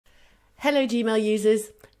Hello Gmail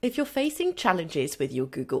users! If you're facing challenges with your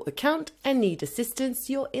Google account and need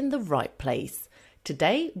assistance, you're in the right place.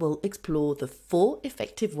 Today we'll explore the 4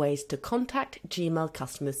 effective ways to contact Gmail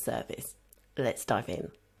customer service. Let's dive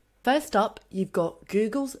in. First up, you've got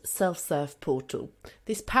Google's SelfSerf Portal.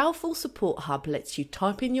 This powerful support hub lets you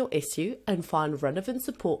type in your issue and find relevant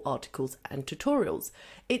support articles and tutorials.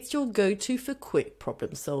 It's your go-to for quick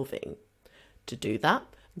problem solving. To do that,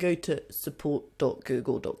 go to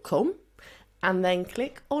support.google.com and then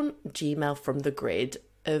click on Gmail from the grid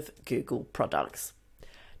of Google products.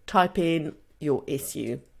 Type in your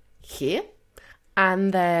issue here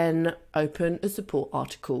and then open a support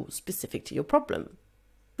article specific to your problem.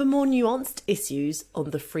 For more nuanced issues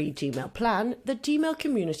on the free Gmail plan, the Gmail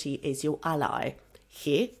community is your ally.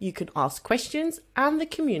 Here you can ask questions and the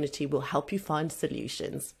community will help you find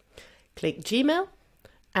solutions. Click Gmail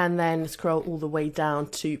and then scroll all the way down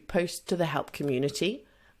to Post to the Help community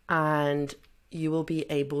and you will be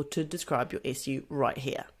able to describe your issue right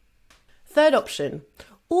here. Third option.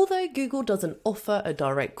 Although Google doesn't offer a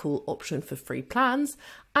direct call option for free plans,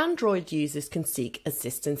 Android users can seek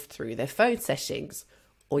assistance through their phone settings.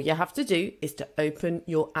 All you have to do is to open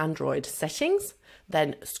your Android settings,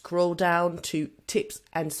 then scroll down to Tips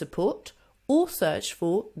and Support or search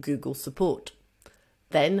for Google Support.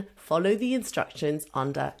 Then follow the instructions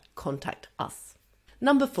under Contact Us.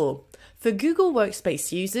 Number 4. For Google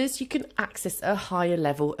Workspace users, you can access a higher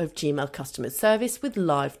level of Gmail customer service with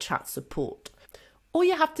live chat support. All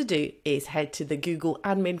you have to do is head to the Google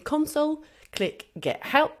Admin Console, click Get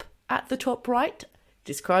Help at the top right,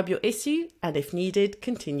 describe your issue, and if needed,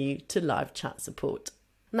 continue to live chat support.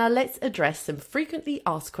 Now let's address some frequently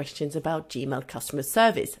asked questions about Gmail customer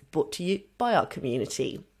service brought to you by our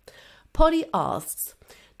community. Polly asks,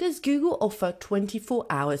 does Google offer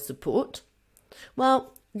 24-hour support?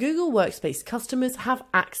 Well, Google Workspace customers have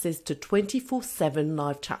access to 24/7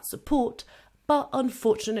 live chat support, but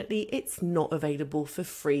unfortunately it's not available for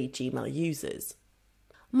free Gmail users.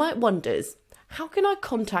 Mike wonders, how can I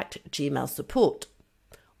contact Gmail support?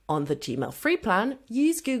 On the Gmail free plan,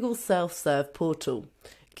 use Google's SelfSerf Portal.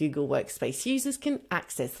 Google Workspace users can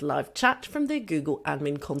access live chat from their Google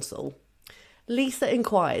Admin Console. Lisa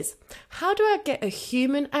inquires, how do I get a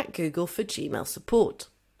human at Google for Gmail support?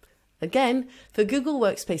 Again, for Google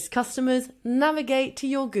Workspace customers, navigate to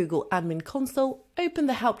your Google Admin Console, open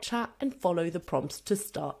the Help chat and follow the prompts to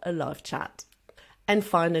start a live chat. And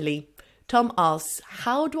finally, Tom asks,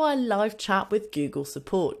 how do I live chat with Google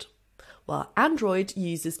support? Well, Android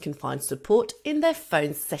users can find support in their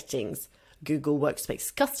phone settings. Google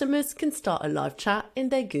Workspace customers can start a live chat in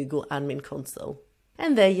their Google Admin Console.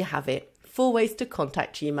 And there you have it, 4 ways to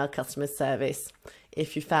contact Gmail customer service.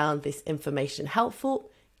 If you found this information helpful,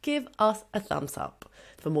 give us a thumbs up.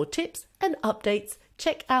 For more tips and updates,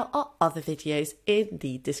 check out our other videos in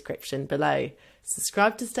the description below.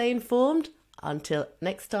 Subscribe to stay informed. Until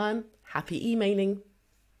next time, happy emailing.